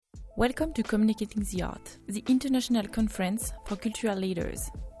Welcome to Communicating the Art, the international conference for cultural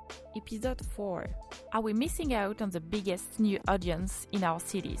leaders. Episode 4. Are we missing out on the biggest new audience in our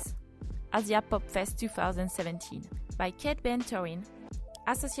cities? AsiaPop Fest 2017 by Kate Ben-Tovim,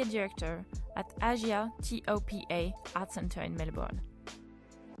 Associate Director at AsiaTOPA Arts Centre in Melbourne.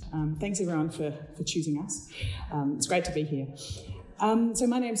 Thanks everyone for choosing us. It's great to be here. So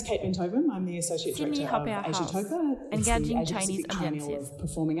my name is Kate Ben-Tovim. I'm the Associate Director of AsiaTOPA. Engaging Chinese Audiences of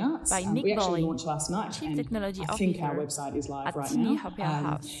Performing Arts. By Nick we actually Bowling, launched last night, Chief and Technology I think our website is live right Sidney now.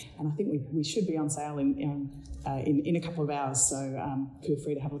 Myer And I think we should be on sale in a couple of hours. So feel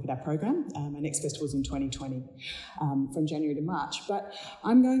free to have a look at our program. Our next festival is in 2020, from January to March. But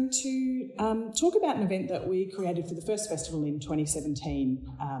I'm going to talk about an event that we created for the first festival in 2017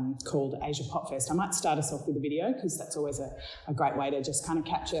 called AsiaPop Fest. I might start us off with a video because that's always a great way to just kind of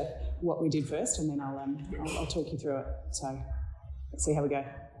capture what we did first, and then I'll talk you through it. So let's see how we go.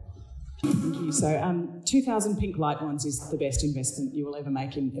 Thank you. So 2,000 pink light ones is the best investment you will ever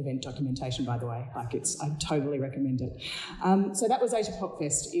make in event documentation, by the way. I totally recommend it. So that was AsiaPop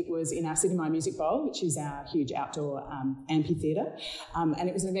Fest. It was in our Sidney Myer Music Bowl, which is our huge outdoor amphitheatre. And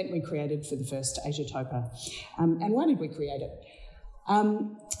it was an event we created for the first AsiaTOPA. And why did we create it?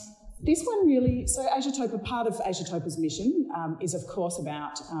 This one really, so AsiaTOPA, part of AsiaTOPA's mission is of course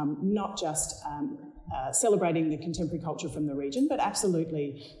about not just celebrating the contemporary culture from the region, but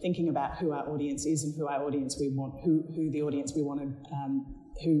absolutely thinking about who our audience is and who our audience we want, who the audience we want to,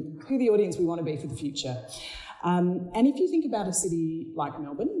 who the audience we want to be for the future. And if you think about a city like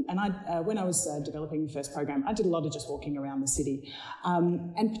Melbourne, and when I was developing the first program, I did a lot of just walking around the city,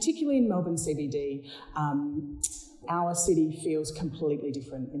 and particularly in Melbourne CBD, our city feels completely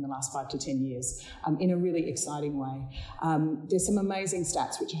different in the last 5 to 10 years in a really exciting way. There's some amazing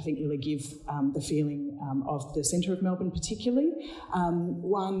stats which I think really give the feeling of the centre of Melbourne particularly.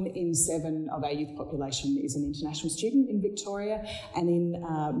 1 in 7 of our youth population is an international student in Victoria, and in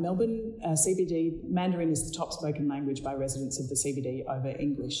Melbourne CBD, Mandarin is the top spoken language by residents of the CBD over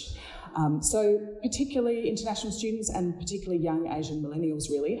English. So particularly international students and particularly young Asian millennials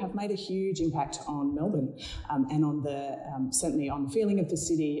really have made a huge impact on Melbourne and on the certainly on the feeling of the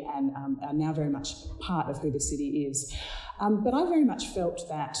city, and are now very much part of who the city is. But I very much felt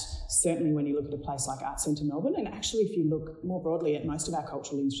that certainly when you look at a place like Arts Centre Melbourne, and actually if you look more broadly at most of our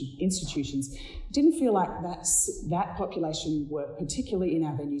cultural institutions, it didn't feel like that population were particularly in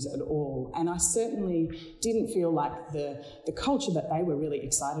our venues at all. And I certainly didn't feel like the culture that they were really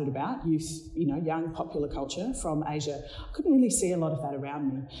excited about, youth, young popular culture from Asia, I couldn't really see a lot of that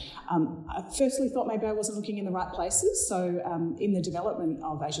around me. I firstly thought maybe I wasn't looking in the right places. So in the development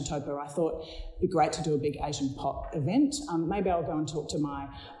of AsiaTOPA, I thought it'd be great to do a big Asian pop event. Maybe I'll go and talk to my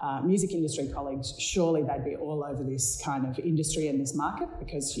music industry colleagues. Surely they'd be all over this kind of industry and this market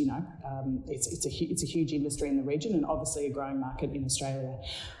because, it's a huge industry in the region and obviously a growing market in Australia.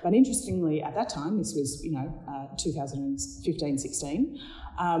 But interestingly, at that time, this was, 2015-16,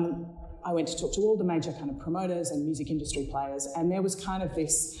 I went to talk to all the major kind of promoters and music industry players, and there was kind of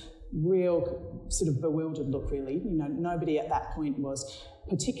this real sort of bewildered look really. Nobody at that point was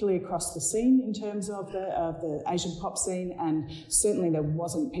particularly across the scene in terms of the Asian pop scene, and certainly there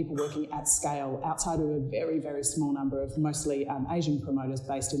wasn't people working at scale outside of a very, very small number of mostly Asian promoters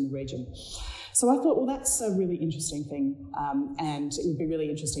based in the region. So I thought, well, that's a really interesting thing, and it would be really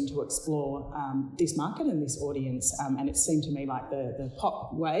interesting to explore this market and this audience, and it seemed to me like the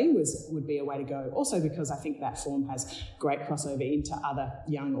pop way would be a way to go, also because I think that form has great crossover into other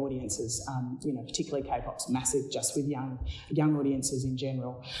young audiences, particularly K-pop's massive just with young audiences in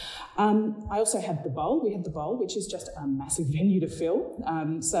general. I also had the Bowl. We had the Bowl, which is just a massive venue to fill.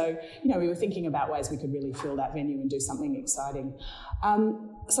 So we were thinking about ways we could really fill that venue and do something exciting.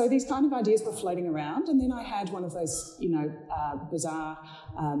 So these kind of ideas were floating around, and then I had one of those, bizarre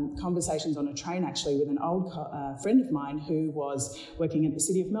conversations on a train actually with an old friend of mine who was working at the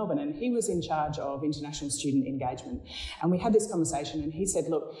City of Melbourne, and he was in charge of international student engagement. And we had this conversation, and he said,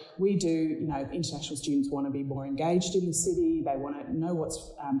 look, we do, international students want to be more engaged in the city, they want to know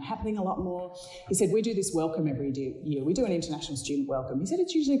what's happening a lot more. He said, we do this welcome every year. We do an international student welcome. He said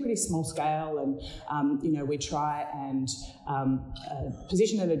it's usually pretty small scale, and, we try and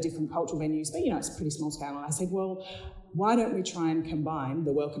position it at different cultural venues, but it's a pretty small scale. And I said, well, why don't we try and combine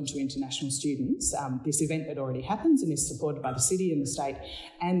the Welcome to International Students, this event that already happens and is supported by the city and the state,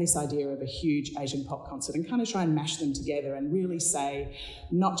 and this idea of a huge Asian pop concert, and kind of try and mash them together and really say,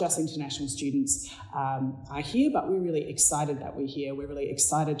 not just international students are here, but we're really excited that we're here. We're really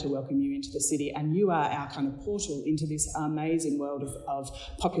excited to welcome you into the city, and you are our kind of portal into this amazing world of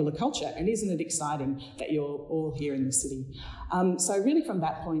popular culture. And isn't it exciting that you're all here in the city? So really from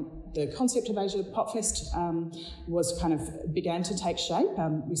that point, the concept of Asia Pop Fest began to take shape.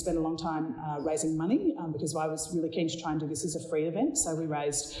 We spent a long time raising money because I was really keen to try and do this as a free event. So we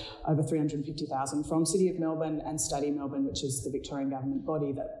raised over $350,000 from City of Melbourne and Study Melbourne, which is the Victorian government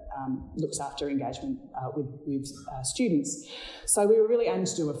body that looks after engagement with students. So we were really aiming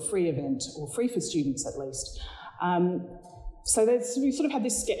to do a free event, or free for students at least. So we sort of had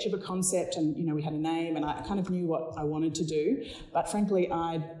this sketch of a concept, and we had a name, and I kind of knew what I wanted to do. But frankly,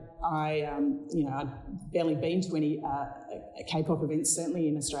 I'd barely been to any K-pop events, certainly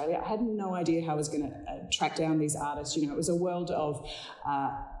in Australia. I had no idea how I was going to track down these artists. It was a world of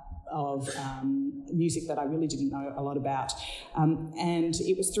music that I really didn't know a lot about. And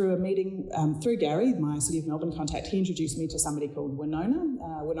it was through a meeting, through Gary, my City of Melbourne contact. He introduced me to somebody called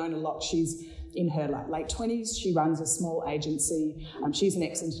Winona Locke. She's in her late 20s. She runs a small agency. She's an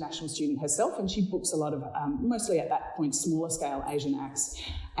ex-international student herself, and she books a lot of, mostly at that point, smaller scale Asian acts.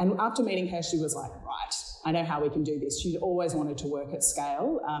 And after meeting her, she was like, right, I know how we can do this. She'd always wanted to work at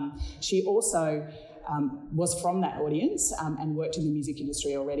scale. She also was from that audience and worked in the music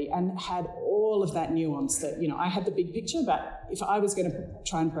industry already, and had all of that nuance that, I had the big picture, but if I was going to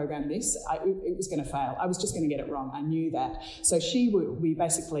try and program this, it was going to fail. I was just going to get it wrong. I knew that. So we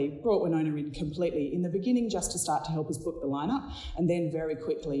basically brought Winona in completely in the beginning just to start to help us book the lineup, and then very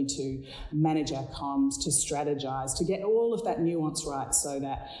quickly to manage our comms, to strategize, to get all of that nuance right, so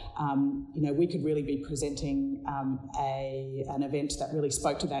that we could really be presenting an event that really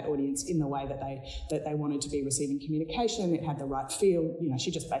spoke to that audience in the way that they wanted to be receiving communication. It had the right feel.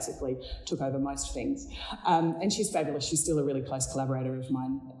 She just basically took over most things. And she's fabulous. She's still a really close collaborator of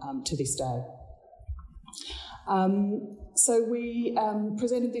mine to this day. So we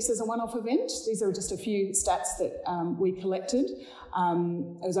presented this as a one-off event. These are just a few stats that we collected.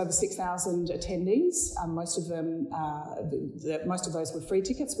 It was over 6,000 attendees. Most of those were free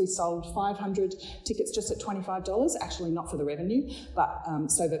tickets. We sold 500 tickets just at $25, actually not for the revenue, but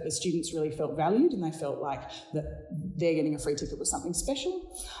so that the students really felt valued and they felt like that they're getting a free ticket was something special.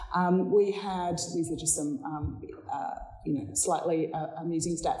 We had, these are just some slightly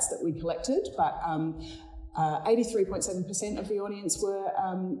amusing stats that we collected, but 83.7% of the audience were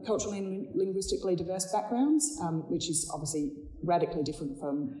culturally and linguistically diverse backgrounds, which is obviously radically different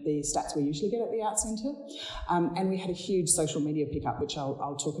from the stats we usually get at the Arts Centre. And we had a huge social media pickup, which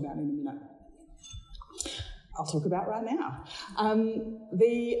I'll talk about in a minute. I'll talk about right now.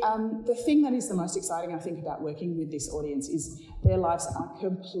 The thing that is the most exciting, I think, about working with this audience is their lives are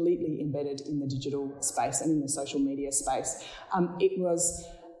completely embedded in the digital space and in the social media space.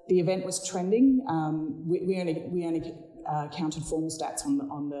 The event was trending. We only counted formal stats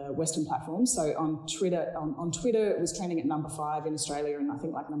on the Western platforms. So on Twitter, it was trending at number 5 in Australia, and I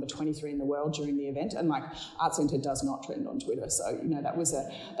think like number 23 in the world during the event. And like Arts Centre does not trend on Twitter, so that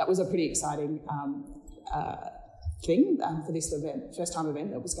was a pretty exciting thing for this event, first time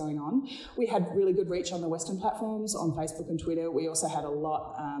event that was going on. We had really good reach on the Western platforms, on Facebook and Twitter. We also had a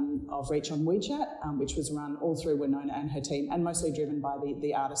lot of reach on WeChat, which was run all through Winona and her team, and mostly driven by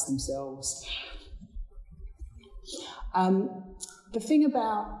the artists themselves. The thing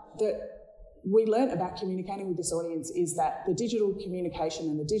that we learnt about communicating with this audience is that the digital communication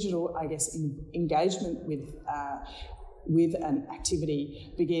and the digital, engagement with an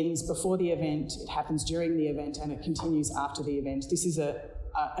activity begins before the event, it happens during the event, and it continues after the event. This is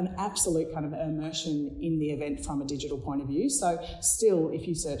an absolute kind of immersion in the event from a digital point of view. So still, if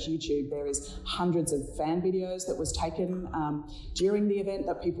you search YouTube, there is hundreds of fan videos that was taken during the event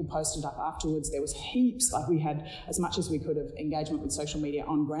that people posted up afterwards. There was heaps, we had as much as we could of engagement with social media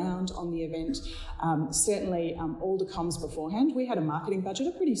on ground on the event. Certainly all the comms beforehand. We had a marketing budget,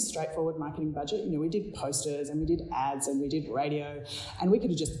 a pretty straightforward marketing budget. We did posters and we did ads and we did radio, and we could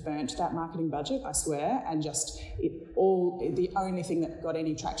have just burnt that marketing budget, I swear, and the only thing that got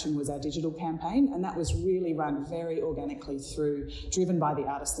any traction was our digital campaign, and that was really run very organically driven by the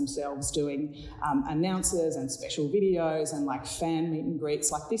artists themselves, doing announcers and special videos and fan meet and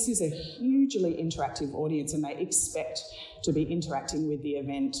greets. This is a hugely interactive audience, and they expect to be interacting with the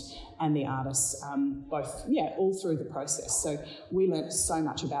event and the artists, all through the process. So we learnt so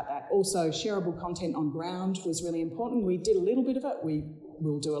much about that. Also, shareable content on ground was really important. We did a little bit of it.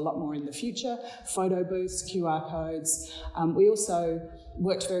 We'll do a lot more in the future. Photo booths, QR codes. We also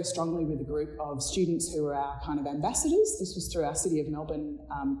worked very strongly with a group of students who were our kind of ambassadors. This was through our City of Melbourne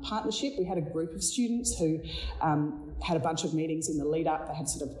partnership. We had a group of students who had a bunch of meetings in the lead up. They had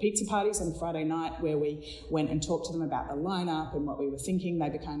sort of pizza parties on a Friday night where we went and talked to them about the lineup and what we were thinking. They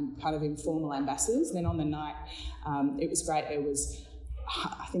became kind of informal ambassadors. Then on the night, it was great. There was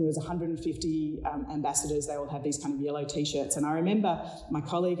I think it was 150 ambassadors. They all had these kind of yellow T-shirts. And I remember my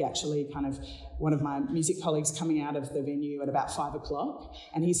colleague actually one of my music colleagues coming out of the venue at about 5 o'clock.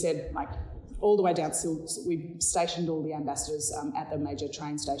 And he said, like, all the way down, so we stationed all the ambassadors at the major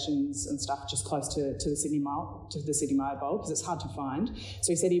train stations and stuff just close to the Sidney Myer Bowl, because it's hard to find.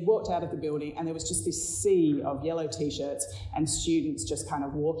 So he said he walked out of the building and there was just this sea of yellow T-shirts and students just kind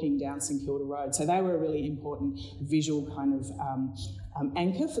of walking down St Kilda Road. So they were a really important visual kind of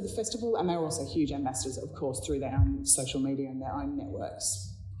anchor for the festival, and they were also huge ambassadors, of course, through their own social media and their own networks.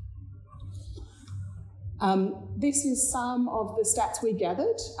 This is some of the stats we gathered.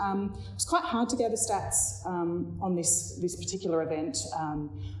 It was quite hard to gather stats on this particular event,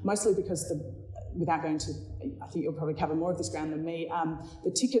 mostly because without going to, I think you'll probably cover more of this ground than me,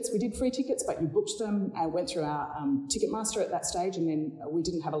 the tickets, we did free tickets, but you booked them and went through our Ticketmaster at that stage, and then we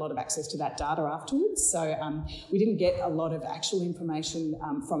didn't have a lot of access to that data afterwards. So we didn't get a lot of actual information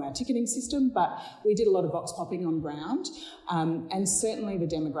from our ticketing system, but we did a lot of vox popping on ground. And certainly the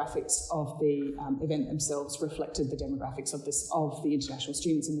demographics of the event themselves reflected the demographics of the international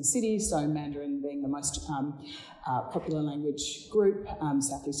students in the city, so Mandarin being the most popular language group,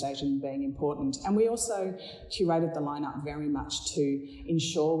 Southeast Asian being important. And we also curated the lineup very much to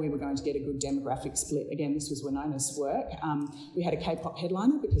ensure we were going to get a good demographic split. Again, this was Winona's work. We had a K-pop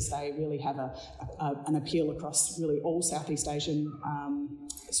headliner because they really have an appeal across really all Southeast Asian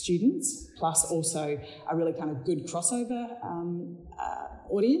students, plus also a really kind of good crossover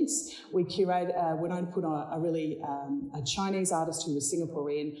audience. We curated, Winona put on a Chinese artist who was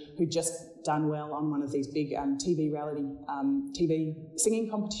Singaporean, who'd just done well on one of these big TV reality TV singing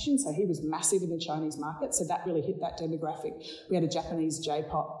competitions, so he was massive in the Chinese market, so that really hit that demographic. We had a Japanese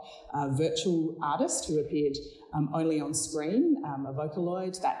J-pop virtual artist who appeared only on screen, a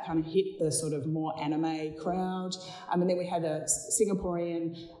Vocaloid, that kind of hit the sort of more anime crowd. And then we had a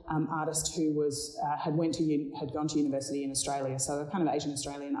Singaporean artist who had gone to university in Australia, so a kind of Asian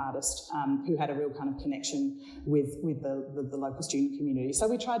Australian artist who had a real kind of connection with the local student community. So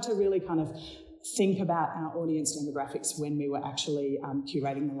we tried to really kind of think about our audience demographics when we were actually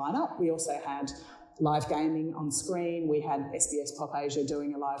curating the lineup. We also had live gaming on screen, we had SBS Pop Asia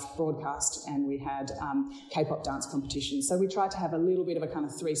doing a live broadcast, and we had K-pop dance competition. So we tried to have a little bit of a kind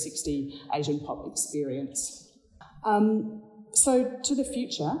of 360 Asian pop experience. So to the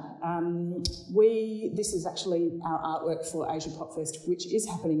future, this is actually our artwork for Asia Pop Fest, which is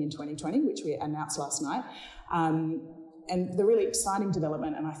happening in 2020, which we announced last night. And the really exciting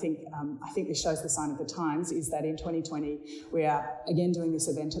development, and I think this shows the sign of the times, is that in 2020 we are again doing this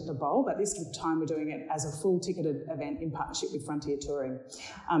event at the Bowl, but this time we're doing it as a full ticketed event in partnership with Frontier Touring.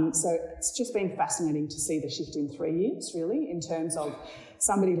 So it's just been fascinating to see the shift in 3 years, really, in terms of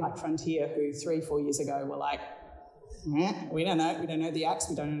somebody like Frontier, who 3-4 years ago were like, we don't know the acts,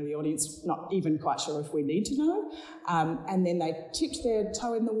 we don't know the audience, not even quite sure if we need to know. And then they tipped their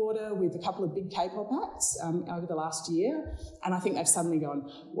toe in the water with a couple of big K-pop acts over the last year. And I think they've suddenly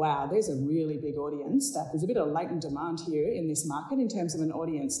gone, wow, there's a really big audience, that there's a bit of latent demand here in this market in terms of an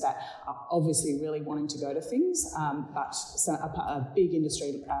audience that are obviously really wanting to go to things, but a big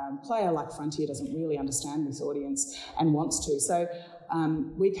industry player like Frontier doesn't really understand this audience and wants to. So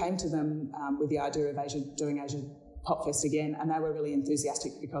we came to them with the idea of doing Asia Pop Fest again, and they were really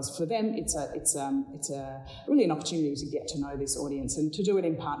enthusiastic because for them it's really an opportunity to get to know this audience and to do it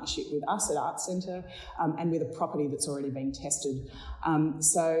in partnership with us at Arts Centre and with a property that's already been tested.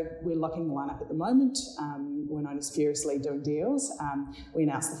 So we're locking the lineup at the moment. We're known as furiously doing deals. We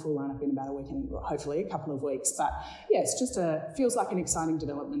announced the full lineup in about a week and hopefully a couple of weeks. But yeah, it's just feels like an exciting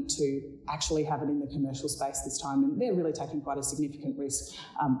development to actually have it in the commercial space this time, and they're really taking quite a significant risk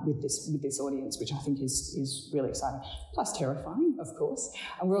with this audience, which I think is really exciting. Plus terrifying, of course.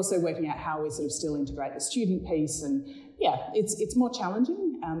 And we're also working out how we sort of still integrate the student piece, and yeah, it's more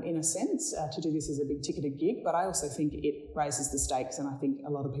challenging in a sense to do this as a big ticketed gig, but I also think it raises the stakes, and I think a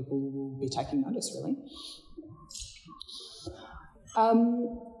lot of people will be taking notice, really.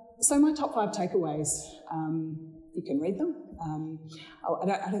 So my top 5 takeaways, you can read them.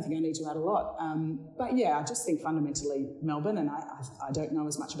 I don't think I need to add a lot, but yeah, I just think fundamentally Melbourne, and I don't know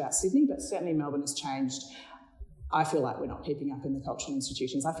as much about Sydney, but certainly Melbourne has changed. I feel like we're not keeping up in the cultural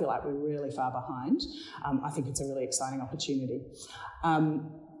institutions. I feel like we're really far behind. I think it's a really exciting opportunity.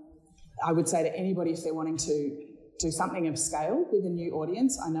 I would say to anybody, if they're wanting to do something of scale with a new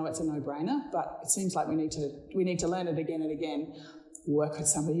audience, I know it's a no-brainer, but it seems like we need to learn it again and again, work with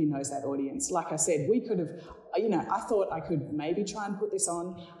somebody who knows that audience. Like I said, we could have, I thought I could maybe try and put this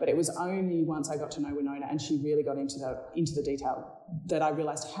on, but it was only once I got to know Winona and she really got into the detail that I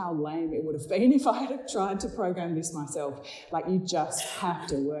realised how lame it would have been if I had tried to program this myself. Like, you just have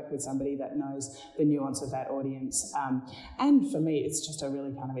to work with somebody that knows the nuance of that audience. And for me, it's just a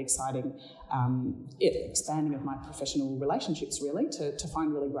really kind of exciting expanding of my professional relationships, really, to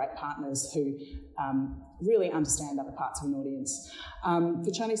find really great partners who really understand other parts of an audience.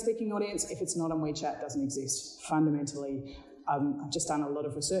 The Chinese-speaking audience, if it's not on WeChat, doesn't exist. Fundamentally, I've just done a lot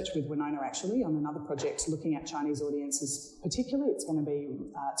of research with Winona, actually, on another project looking at Chinese audiences particularly. It's going to be,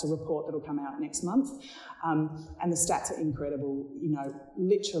 it's a report that will come out next month. And the stats are incredible. You know,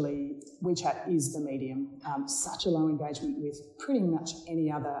 literally, WeChat is the medium. Such a low engagement with pretty much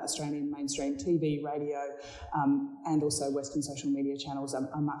any other Australian mainstream TV, radio, and also Western social media channels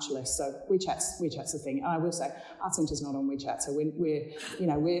are much less. So WeChat's the thing. And I will say, Arts Centre's not on WeChat, so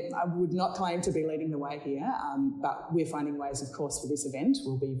I would not claim to be leading the way here, but we're finding ways, of course, for this event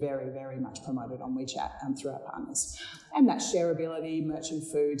will be very, very much promoted on WeChat through our partners. And that shareability, merchant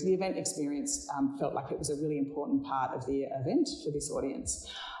food, the event experience felt like it was a really important part of the event for this audience.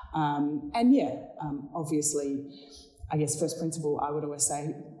 Obviously, I guess first principle, I would always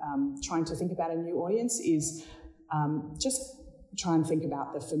say, trying to think about a new audience is just try and think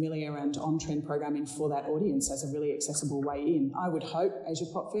about the familiar and on-trend programming for that audience as a really accessible way in. I would hope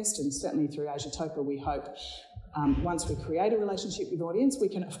AsiaPop Fest, and certainly through AsiaTOPA, we hope once we create a relationship with audience, we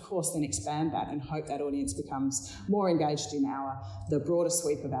can of course then expand that and hope that audience becomes more engaged in the broader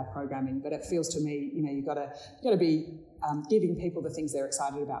sweep of our programming. But it feels to me, you've got to be giving people the things they're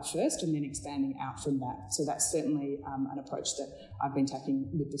excited about first and then expanding out from that. So that's certainly an approach that I've been taking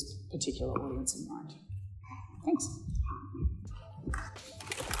with this particular audience in mind. Thanks.